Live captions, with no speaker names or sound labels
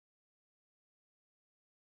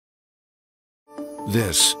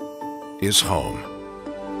This is home.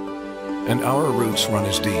 And our roots run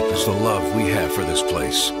as deep as the love we have for this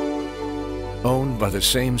place. Owned by the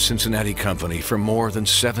same Cincinnati company for more than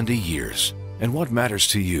 70 years. And what matters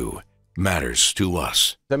to you matters to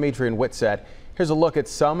us. I'm Adrian Whitsett. Here's a look at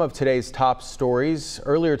some of today's top stories.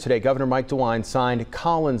 Earlier today, Governor Mike DeWine signed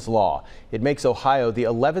Collins Law. It makes Ohio the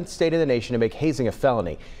 11th state in the nation to make hazing a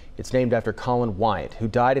felony. It's named after Colin Wyatt, who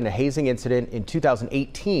died in a hazing incident in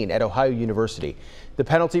 2018 at Ohio University. The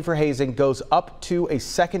penalty for hazing goes up to a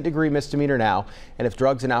second-degree misdemeanor now, and if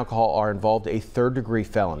drugs and alcohol are involved, a third-degree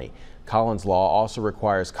felony. Collins Law also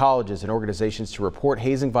requires colleges and organizations to report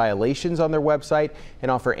hazing violations on their website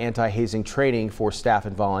and offer anti-hazing training for staff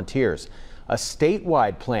and volunteers. A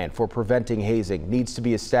statewide plan for preventing hazing needs to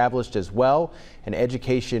be established as well. An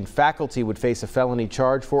education faculty would face a felony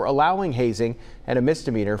charge for allowing hazing and a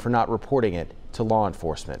misdemeanor for not reporting it to law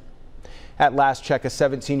enforcement. At last check, a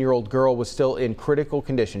 17-year-old girl was still in critical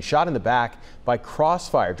condition, shot in the back by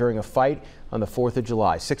crossfire during a fight on the 4th of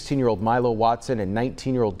July. 16-year-old Milo Watson and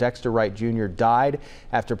 19-year-old Dexter Wright Jr. died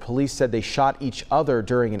after police said they shot each other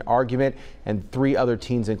during an argument, and 3 other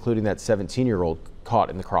teens, including that 17-year-old, caught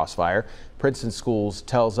in the crossfire. Princeton Schools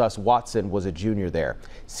tells us Watson was a junior there.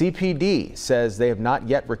 CPD says they have not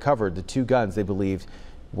yet recovered the 2 guns they believed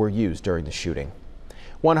were used during the shooting.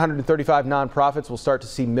 135 nonprofits will start to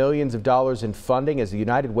see millions of dollars in funding as the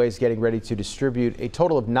United Way is getting ready to distribute a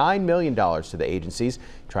total of $9 million to the agencies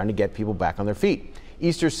trying to get people back on their feet.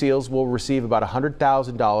 Easter Seals will receive about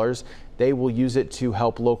 $100,000. They will use it to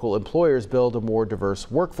help local employers build a more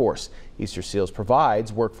diverse workforce. Easter Seals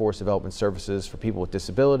provides workforce development services for people with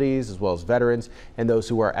disabilities as well as veterans and those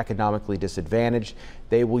who are economically disadvantaged.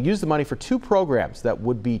 They will use the money for 2 programs that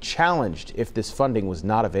would be challenged if this funding was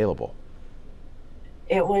not available.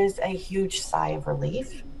 It was a huge sigh of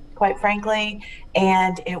relief, quite frankly,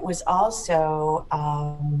 and it was also,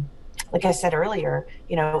 like I said earlier,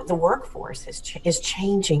 you know, the workforce is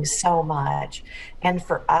changing so much, and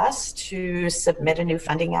for us to submit a new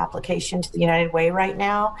funding application to the United Way right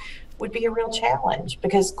now would be a real challenge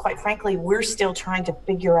because, quite frankly, we're still trying to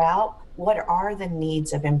figure out what are the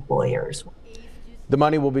needs of employers. The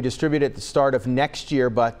money will be distributed at the start of next year,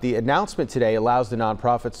 but the announcement today allows the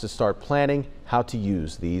nonprofits to start planning how to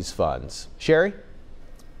use these funds. Sherry?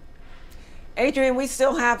 Adrian, we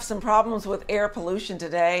still have some problems with air pollution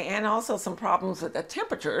today and also some problems with the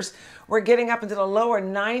temperatures. We're getting up into the lower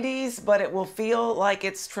 90s, but it will feel like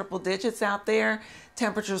it's triple digits out there.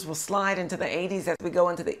 Temperatures will slide into the 80s as we go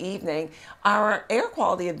into the evening. Our air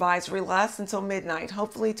quality advisory lasts until midnight.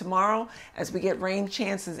 Hopefully tomorrow, as we get rain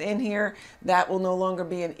chances in here, that will no longer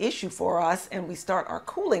be an issue for us and we start our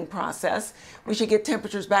cooling process. We should get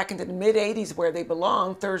temperatures back into the mid 80s where they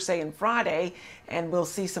belong Thursday and Friday, and we'll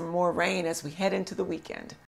see some more rain as we head into the weekend.